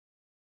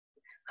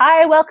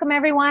Hi, welcome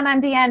everyone.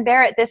 I'm Deanne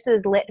Barrett. This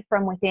is Lit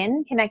from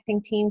Within,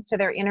 connecting teens to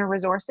their inner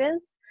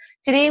resources.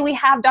 Today we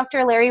have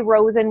Dr. Larry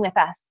Rosen with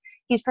us.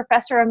 He's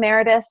Professor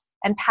Emeritus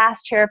and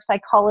past Chair of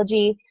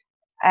Psychology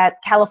at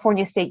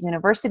California State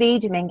University,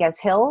 Dominguez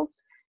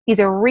Hills. He's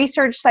a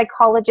research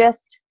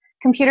psychologist,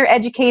 computer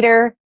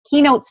educator,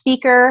 keynote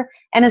speaker,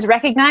 and is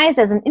recognized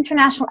as an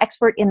international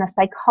expert in the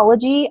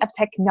psychology of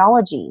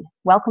technology.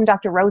 Welcome,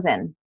 Dr.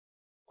 Rosen.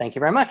 Thank you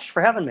very much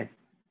for having me.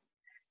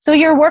 So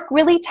your work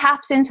really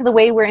taps into the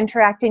way we're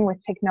interacting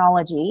with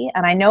technology,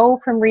 and I know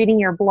from reading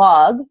your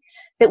blog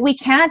that we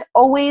can't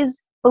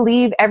always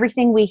believe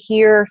everything we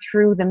hear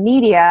through the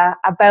media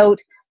about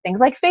things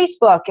like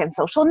Facebook and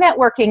social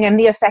networking and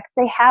the effects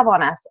they have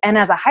on us. And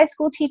as a high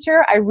school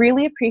teacher, I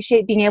really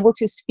appreciate being able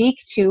to speak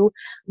to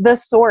the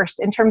source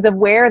in terms of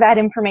where that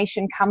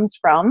information comes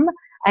from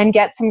and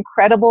get some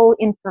credible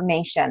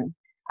information.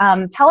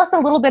 Tell us a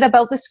little bit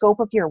about the scope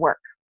of your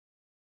work.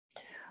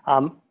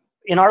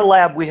 In our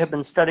lab, we have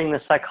been studying the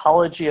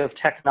psychology of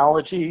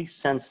technology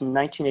since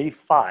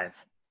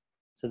 1985.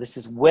 So this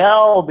is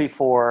well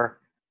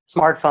before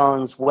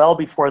smartphones, well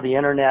before the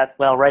internet,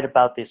 well, right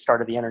about the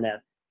start of the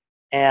internet.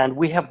 And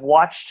we have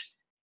watched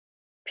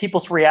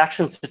people's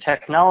reactions to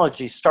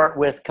technology start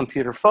with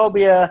computer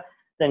phobia,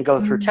 then go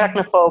through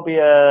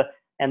technophobia,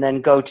 and then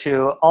go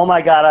to, oh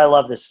my God, I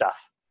love this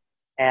stuff.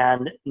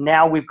 And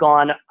now we've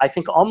gone, I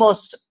think,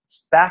 almost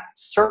back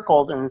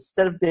circled, and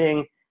instead of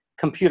being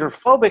computer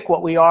phobic,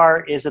 what we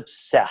are is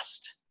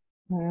obsessed.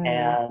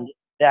 And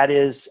that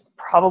is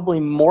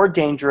probably more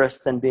dangerous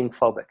than being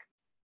phobic.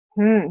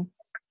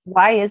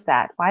 Why is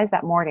that? Why is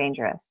that more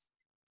dangerous?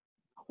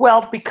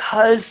 Well,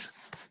 because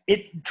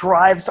it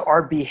drives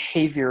our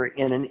behavior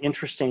in an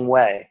interesting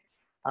way.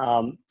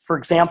 For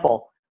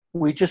example,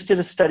 we just did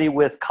a study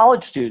with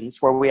college students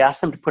where we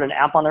asked them to put an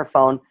app on their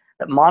phone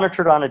that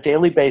monitored on a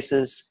daily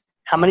basis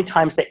how many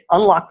times they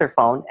unlocked their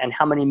phone and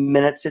how many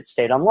minutes it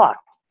stayed unlocked.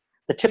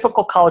 The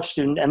typical college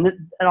student, and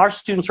our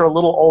students are a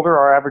little older,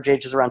 our average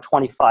age is around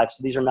 25,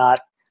 so these are not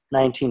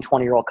 19,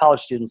 20-year-old college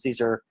students, these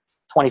are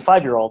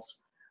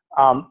 25-year-olds,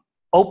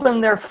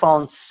 open their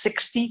phone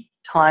 60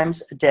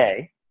 times a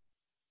day,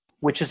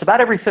 which is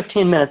about every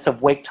 15 minutes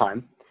of wake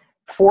time,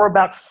 for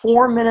about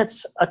 4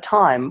 minutes a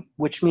time,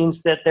 which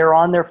means that they're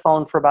on their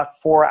phone for about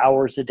 4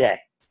 hours a day.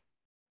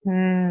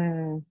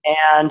 And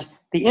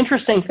the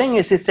interesting thing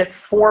is it's at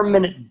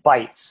 4-minute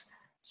bites.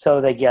 So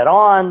they get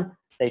on,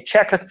 they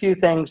check a few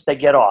things, they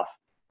get off.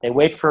 They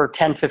wait for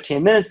 10,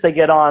 15 minutes, they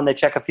get on, they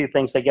check a few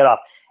things, they get off.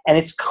 And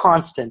it's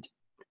constant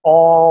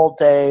all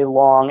day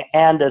long,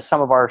 and as some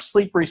of our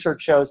sleep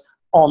research shows,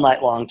 all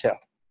night long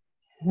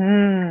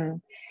too.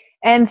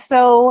 And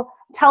so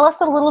tell us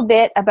a little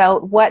bit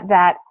about what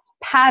that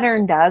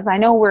pattern does. I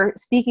know we're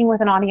speaking with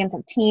an audience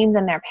of teens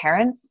and their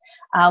parents.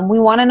 We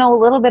want to know a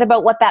little bit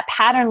about what that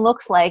pattern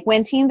looks like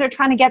when teens are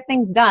trying to get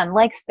things done,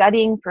 like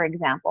studying, for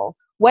example.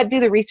 What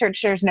do the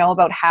researchers know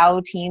about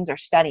how teens are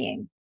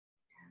studying?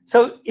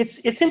 So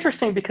it's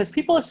interesting because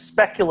people have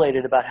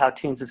speculated about how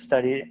teens have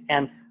studied,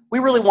 and we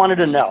really wanted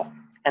to know.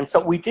 And so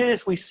what we did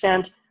is we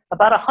sent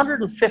about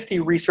 150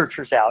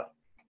 researchers out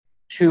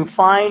to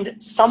find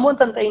someone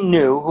that they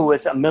knew who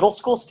was a middle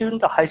school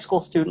student, a high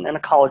school student, and a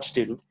college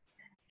student,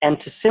 and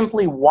to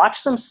simply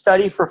watch them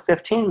study for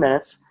 15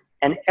 minutes,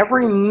 and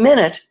every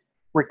minute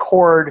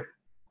record,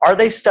 are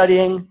they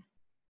studying?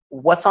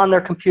 What's on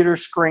their computer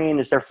screen?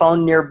 Is their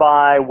phone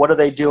nearby? What are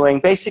they doing?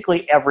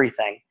 Basically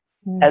everything,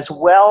 as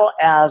well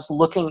as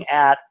looking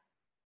at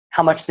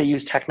how much they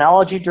use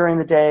technology during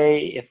the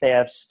day, if they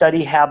have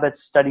study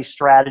habits, study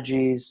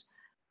strategies,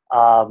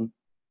 what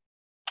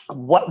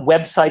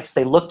websites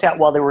they looked at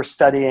while they were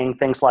studying,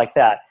 things like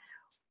that.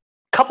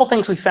 A couple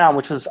things we found,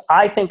 which was,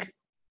 I think,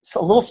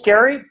 a little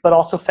scary, but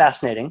also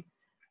fascinating,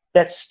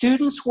 that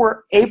students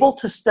were able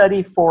to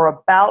study for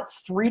about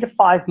 3 to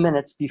 5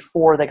 minutes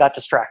before they got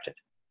distracted.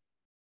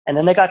 And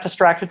then they got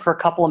distracted for a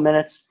couple of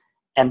minutes,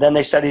 and then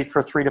they studied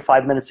for 3 to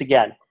 5 minutes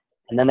again.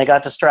 And then they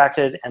got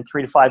distracted and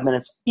 3 to 5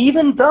 minutes,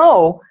 even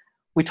though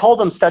we told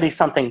them study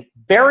something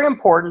very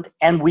important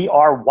and we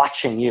are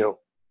watching you.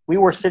 We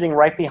were sitting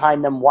right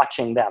behind them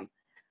watching them,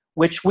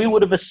 which we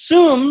would have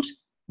assumed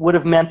would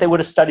have meant they would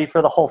have studied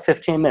for the whole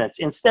 15 minutes.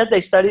 Instead, they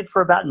studied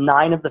for about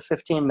 9 of the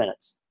 15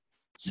 minutes.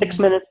 6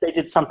 minutes, they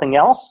did something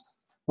else.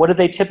 What did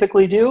they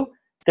typically do?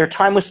 Their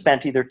time was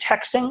spent either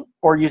texting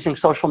or using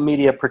social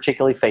media,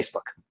 particularly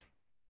Facebook.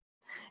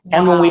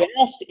 And when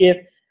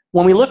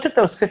we looked at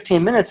those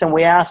 15 minutes and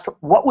we asked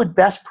what would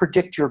best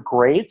predict your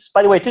grades,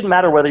 by the way, it didn't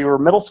matter whether you were a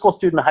middle school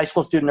student, a high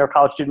school student, or a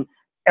college student,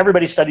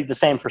 everybody studied the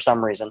same for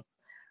some reason.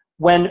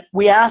 When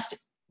we asked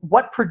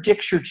what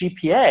predicts your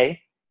GPA,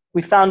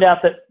 we found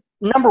out that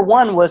number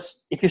one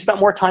was if you spent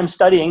more time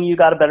studying, you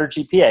got a better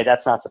GPA.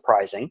 That's not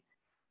surprising.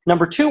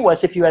 Number two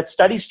was if you had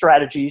study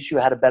strategies, you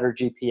had a better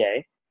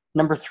GPA.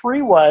 Number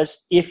three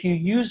was if you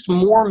used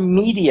more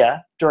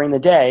media during the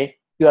day,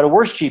 you had a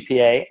worse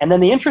GPA. And then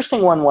the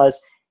interesting one was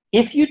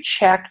if you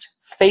checked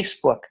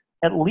Facebook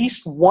at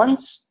least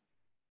once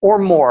or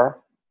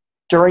more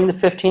during the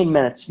 15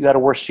 minutes, you had a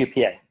worse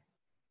GPA.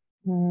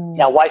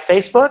 Now, why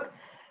Facebook?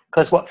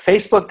 Because what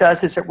Facebook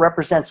does is it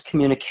represents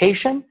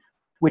communication,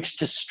 which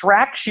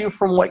distracts you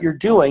from what you're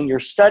doing, you're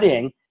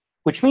studying,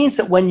 which means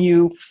that when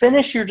you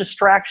finish your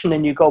distraction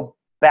and you go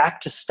back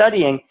to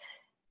studying,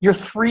 your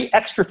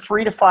extra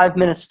 3 to 5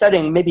 minutes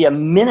studying, maybe a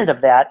minute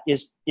of that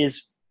is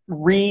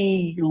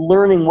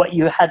relearning what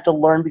you had to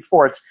learn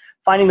before. It's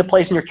finding the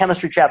place in your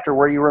chemistry chapter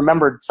where you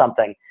remembered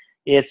something.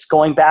 It's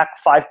going back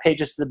 5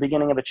 pages to the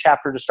beginning of a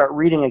chapter to start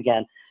reading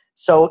again.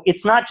 So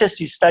it's not just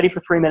you study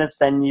for 3 minutes,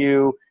 then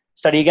you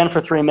study again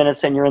for 3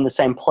 minutes, and you're in the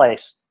same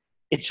place.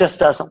 It just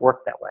doesn't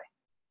work that way.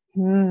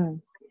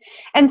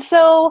 And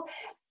so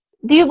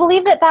do you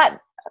believe that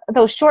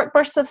those short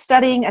bursts of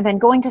studying and then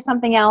going to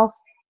something else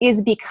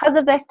is because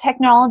of this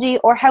technology,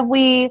 or have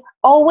we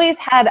always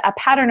had a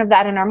pattern of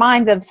that in our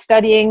minds of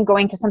studying,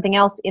 going to something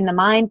else in the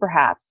mind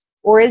perhaps?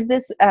 Or is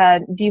this,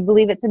 do you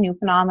believe it's a new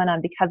phenomenon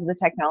because of the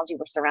technology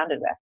we're surrounded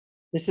with?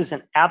 This is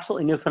an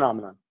absolutely new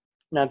phenomenon.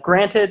 Now,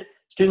 granted,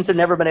 students have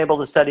never been able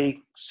to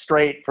study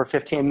straight for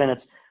 15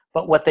 minutes,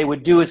 but what they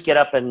would do is get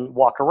up and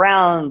walk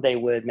around, they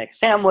would make a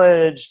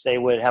sandwich, they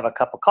would have a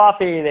cup of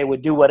coffee, they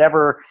would do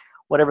whatever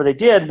they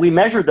did. We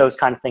measured those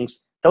kind of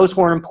things. Those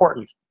weren't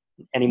important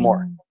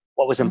anymore.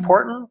 What was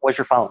important was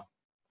your phone.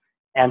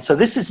 And so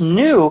this is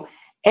new.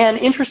 And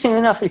interestingly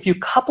enough, if you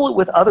couple it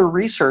with other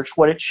research,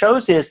 what it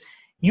shows is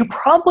you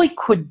probably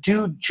could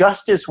do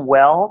just as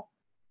well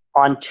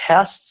on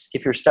tests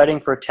if you're studying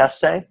for a test,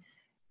 say.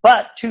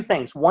 But 2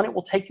 things. 1, it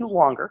will take you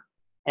longer.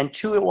 And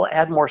 2, it will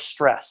add more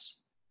stress.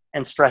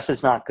 And stress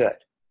is not good.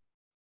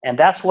 And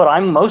that's what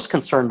I'm most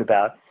concerned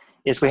about,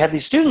 is we have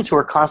these students who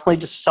are constantly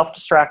just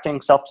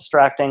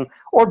self-distracting,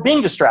 or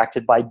being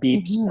distracted by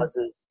beeps,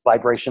 buzzes,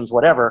 vibrations,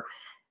 whatever,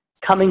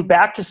 coming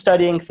back to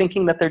studying,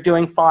 thinking that they're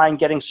doing fine,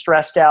 getting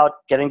stressed out,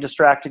 getting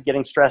distracted,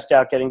 getting stressed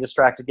out, getting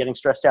distracted, getting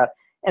stressed out.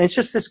 And it's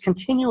just this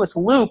continuous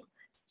loop.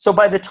 So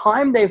by the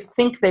time they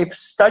think they've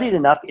studied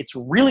enough, it's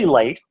really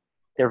late.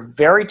 They're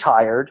very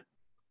tired.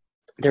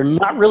 They're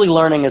not really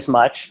learning as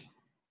much.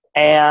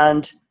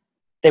 And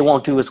they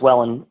won't do as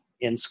well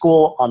in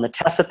school, on the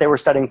test that they were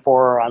studying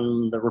for,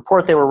 on the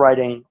report they were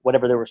writing,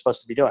 whatever they were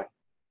supposed to be doing.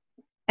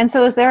 And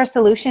so is there a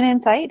solution in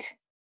sight?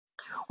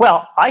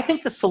 Well, I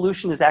think the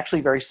solution is actually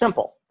very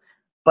simple,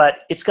 but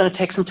it's going to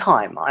take some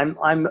time.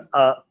 I'm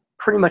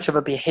pretty much of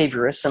a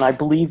behaviorist, and I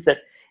believe that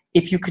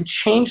if you can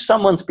change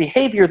someone's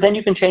behavior, then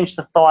you can change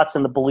the thoughts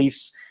and the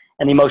beliefs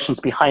and the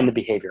emotions behind the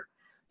behavior.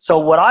 So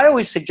what I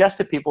always suggest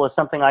to people is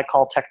something I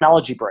call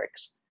technology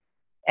breaks.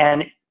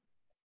 And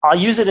I'll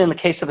use it in the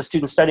case of a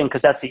student studying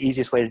because that's the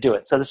easiest way to do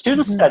it. So the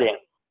student's studying,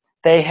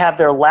 they have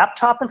their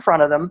laptop in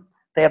front of them,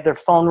 they have their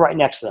phone right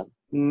next to them.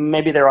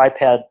 Maybe their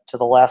iPad to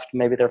the left,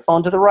 maybe their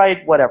phone to the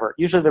right, whatever.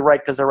 Usually they're right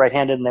because they're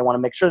right-handed and they want to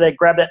make sure they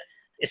grab it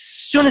as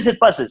soon as it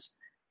buzzes.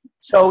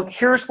 So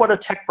here's what a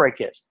tech break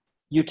is.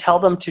 You tell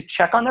them to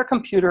check on their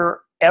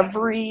computer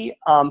every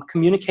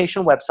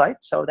communication website.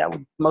 So that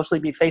would mostly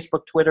be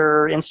Facebook,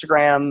 Twitter,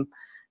 Instagram,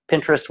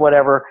 Pinterest,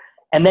 whatever,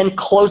 and then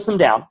close them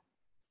down.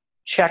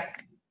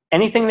 Check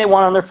anything they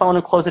want on their phone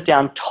and close it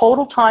down.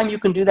 Total time you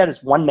can do that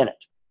is 1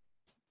 minute.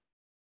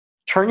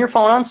 Turn your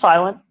phone on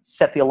silent,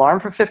 set the alarm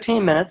for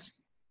 15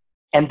 minutes,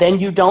 and then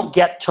you don't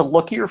get to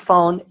look at your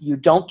phone. You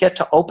don't get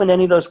to open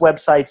any of those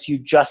websites. You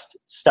just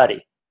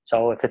study.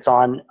 So if it's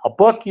on a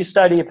book, you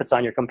study. If it's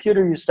on your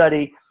computer, you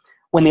study.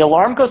 When the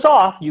alarm goes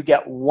off, you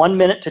get 1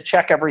 minute to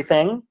check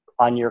everything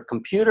on your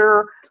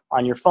computer,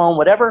 on your phone,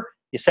 whatever.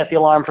 You set the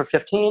alarm for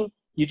 15.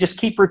 You just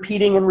keep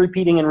repeating and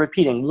repeating and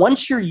repeating.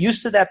 Once you're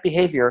used to that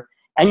behavior,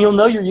 and you'll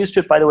know you're used to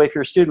it, by the way, if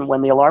you're a student,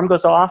 when the alarm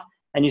goes off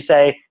and you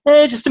say,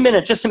 just a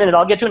minute,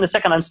 I'll get to it in a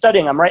second. I'm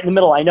studying. I'm right in the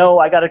middle. I know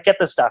I got to get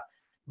this stuff.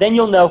 Then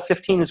you'll know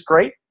 15 is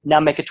great.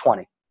 Now make it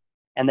 20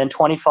 and then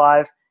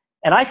 25.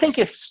 And I think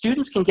if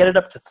students can get it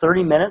up to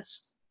 30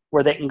 minutes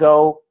where they can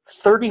go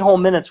 30 whole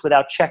minutes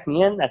without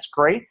checking in, that's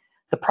great.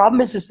 The problem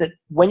is that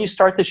when you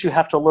start this, you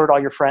have to alert all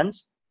your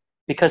friends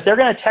because they're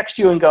going to text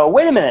you and go,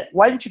 wait a minute,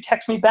 why didn't you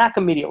text me back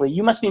immediately?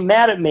 You must be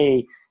mad at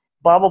me,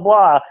 blah, blah,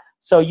 blah.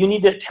 So you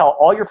need to tell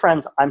all your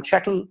friends, I'm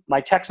checking my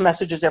text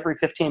messages every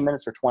 15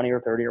 minutes or 20 or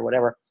 30 or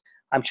whatever.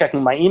 I'm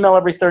checking my email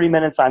every 30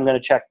 minutes. I'm going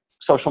to check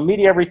social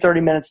media every 30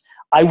 minutes.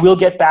 I will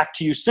get back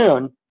to you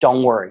soon.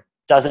 Don't worry.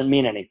 Doesn't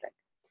mean anything.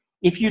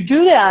 If you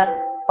do that,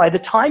 by the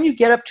time you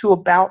get up to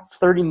about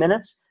 30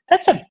 minutes,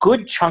 that's a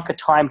good chunk of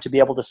time to be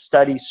able to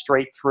study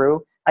straight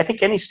through. I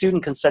think any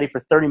student can study for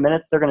 30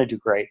 minutes. They're going to do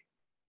great.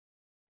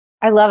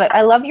 I love it.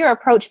 I love your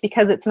approach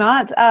because it's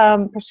not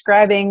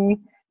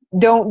prescribing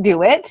don't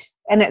do it,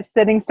 and it's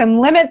setting some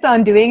limits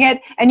on doing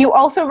it. And you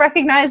also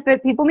recognize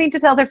that people need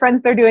to tell their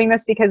friends they're doing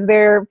this because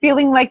they're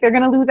feeling like they're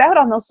going to lose out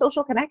on those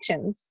social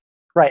connections.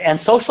 Right. And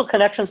social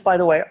connections, by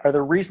the way, are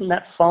the reason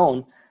that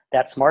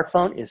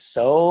smartphone is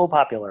so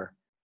popular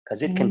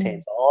because it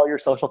contains all your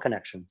social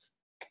connections.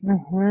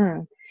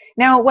 Mm-hmm.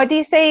 Now, what do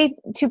you say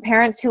to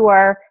parents who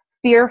are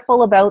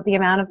fearful about the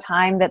amount of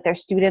time that their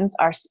students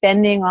are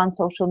spending on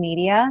social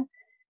media?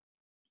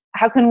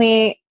 How can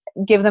we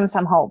give them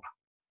some hope?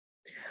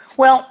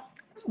 Well,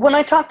 when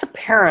I talk to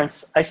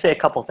parents, I say a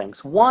couple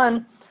things.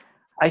 One,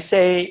 I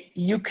say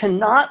you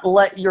cannot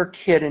let your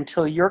kid,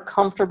 until you're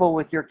comfortable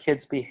with your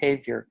kid's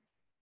behavior,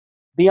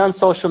 be on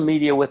social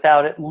media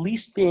without at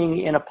least being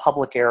in a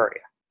public area.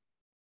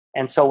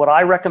 And so what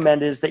I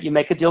recommend is that you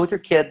make a deal with your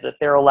kid that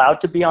they're allowed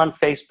to be on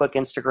Facebook,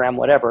 Instagram,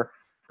 whatever,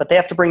 but they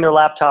have to bring their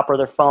laptop or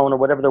their phone or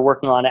whatever they're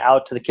working on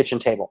out to the kitchen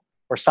table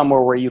or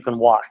somewhere where you can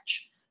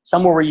watch,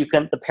 somewhere where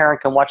the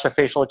parent can watch their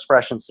facial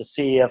expressions to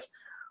see if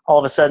all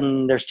of a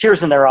sudden there's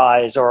tears in their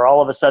eyes or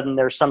all of a sudden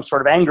there's some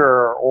sort of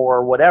anger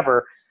or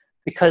whatever.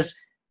 Because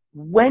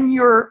when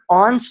you're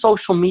on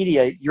social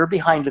media, you're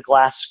behind a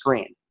glass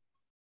screen.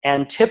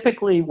 And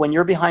typically when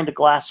you're behind a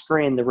glass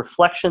screen, the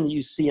reflection that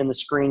you see in the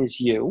screen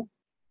is you,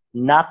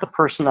 not the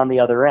person on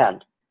the other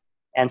end.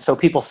 And so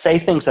people say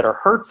things that are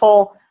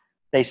hurtful,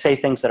 they say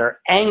things that are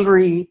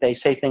angry, they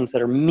say things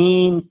that are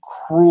mean,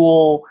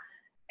 cruel,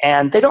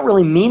 and they don't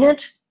really mean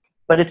it,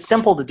 but it's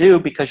simple to do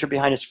because you're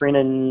behind a screen,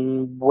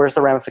 and where's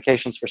the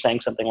ramifications for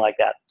saying something like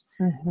that?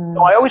 Mm-hmm.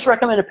 So I always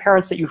recommend to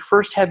parents that you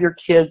first have your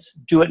kids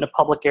do it in a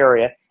public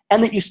area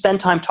and that you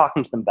spend time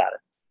talking to them about it.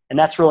 And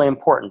that's really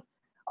important.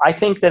 I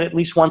think that at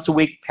least once a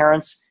week,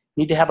 parents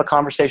need to have a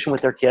conversation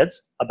with their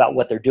kids about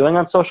what they're doing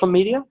on social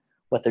media,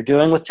 what they're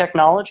doing with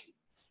technology.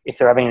 If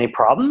they're having any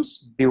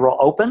problems, be real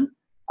open.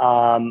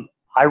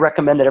 I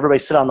recommend that everybody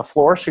sit on the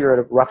floor so you're at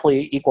a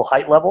roughly equal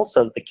height level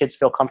so that the kids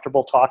feel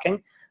comfortable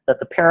talking, that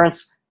the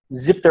parents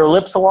zip their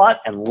lips a lot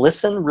and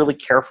listen really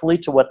carefully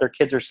to what their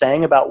kids are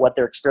saying about what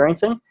they're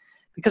experiencing.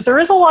 Because there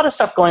is a lot of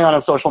stuff going on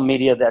social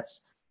media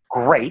that's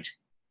great.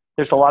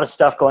 There's a lot of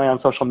stuff going on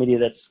social media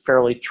that's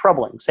fairly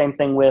troubling. Same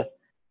thing with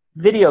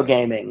video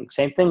gaming.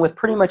 Same thing with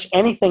pretty much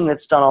anything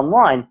that's done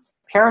online.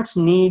 Parents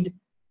need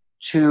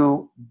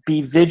to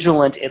be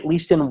vigilant, at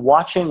least in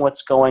watching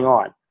what's going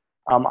on.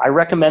 I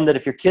recommend that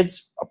if your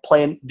kids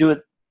do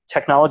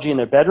technology in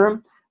their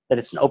bedroom, that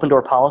it's an open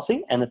door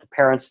policy and that the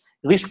parents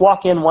at least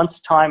walk in once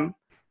a time,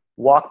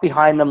 walk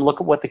behind them,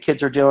 look at what the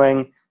kids are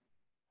doing.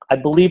 I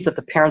believe that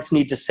the parents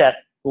need to set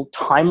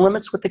time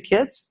limits with the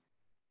kids,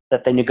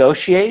 that they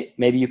negotiate.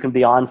 Maybe you can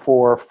be on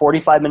for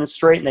 45 minutes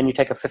straight and then you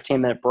take a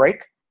 15-minute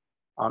break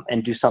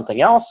and do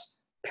something else.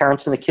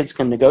 Parents and the kids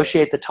can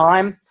negotiate the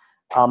time.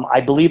 I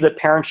believe that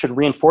parents should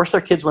reinforce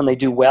their kids when they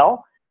do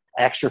well.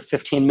 An extra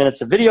 15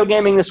 minutes of video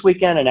gaming this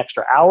weekend, an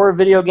extra hour of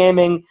video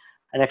gaming,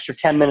 an extra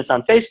 10 minutes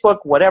on Facebook,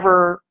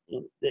 whatever,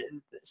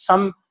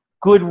 some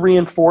good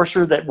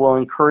reinforcer that will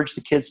encourage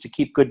the kids to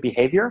keep good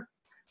behavior.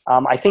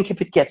 I think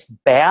if it gets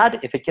bad,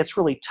 if it gets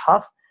really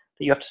tough,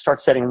 that you have to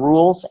start setting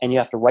rules and you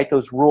have to write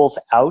those rules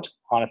out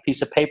on a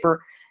piece of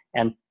paper.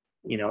 And,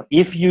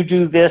 if you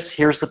do this,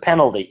 here's the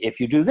penalty. If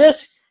you do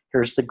this,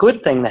 here's the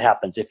good thing that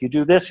happens. If you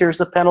do this, here's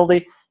the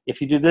penalty. If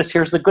you do this,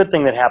 here's the good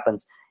thing that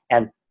happens.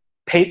 And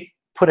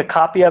put a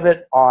copy of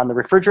it on the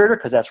refrigerator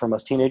because that's where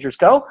most teenagers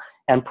go,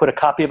 and put a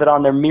copy of it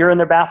on their mirror in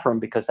their bathroom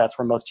because that's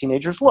where most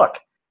teenagers look.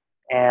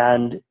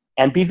 And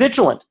be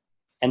vigilant.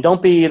 And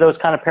don't be those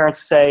kind of parents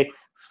who say,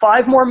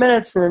 5 more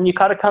minutes and then you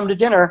got to come to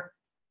dinner.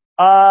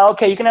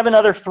 Okay, you can have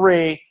another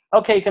 3.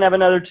 Okay, you can have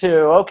another 2.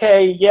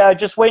 Okay, yeah,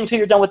 just wait until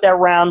you're done with that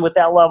round, with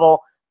that level.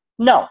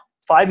 No,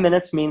 5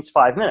 minutes means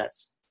 5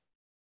 minutes.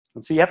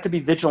 And so you have to be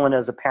vigilant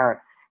as a parent.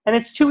 And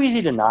it's too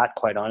easy to not,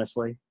 quite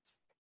honestly.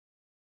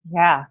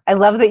 Yeah, I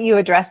love that you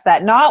addressed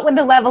that. Not when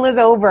the level is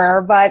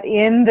over, but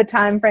in the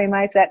time frame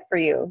I set for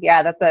you.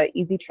 Yeah, that's an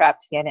easy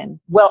trap to get in.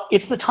 Well,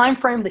 it's the time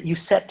frame that you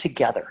set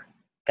together.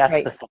 That's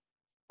right. The thing.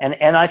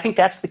 And I think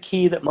that's the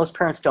key that most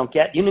parents don't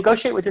get. You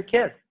negotiate with your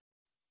kid.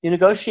 You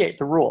negotiate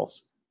the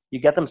rules. You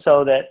get them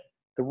so that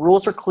the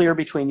rules are clear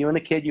between you and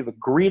the kid. You've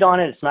agreed on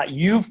it. It's not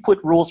you've put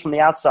rules from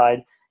the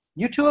outside.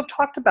 You two have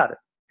talked about it.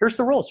 Here's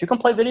the rules. You can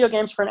play video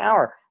games for an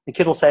hour. The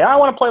kid will say, I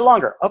want to play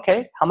longer.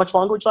 Okay, how much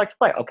longer would you like to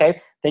play? Okay,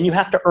 then you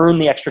have to earn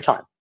the extra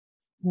time.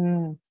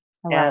 And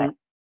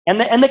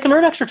they can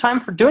earn extra time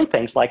for doing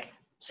things like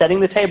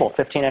setting the table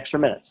 15 extra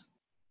minutes,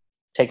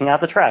 taking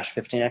out the trash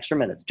 15 extra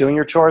minutes, doing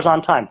your chores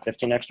on time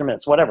 15 extra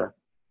minutes, whatever.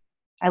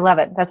 I love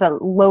it. That's a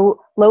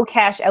low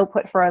cash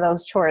output for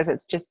those chores.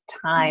 It's just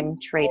time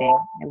trading.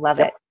 I love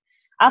it.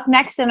 Up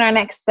next in our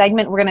next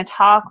segment, we're going to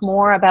talk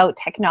more about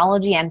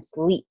technology and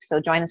sleep.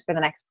 So join us for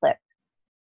the next clip.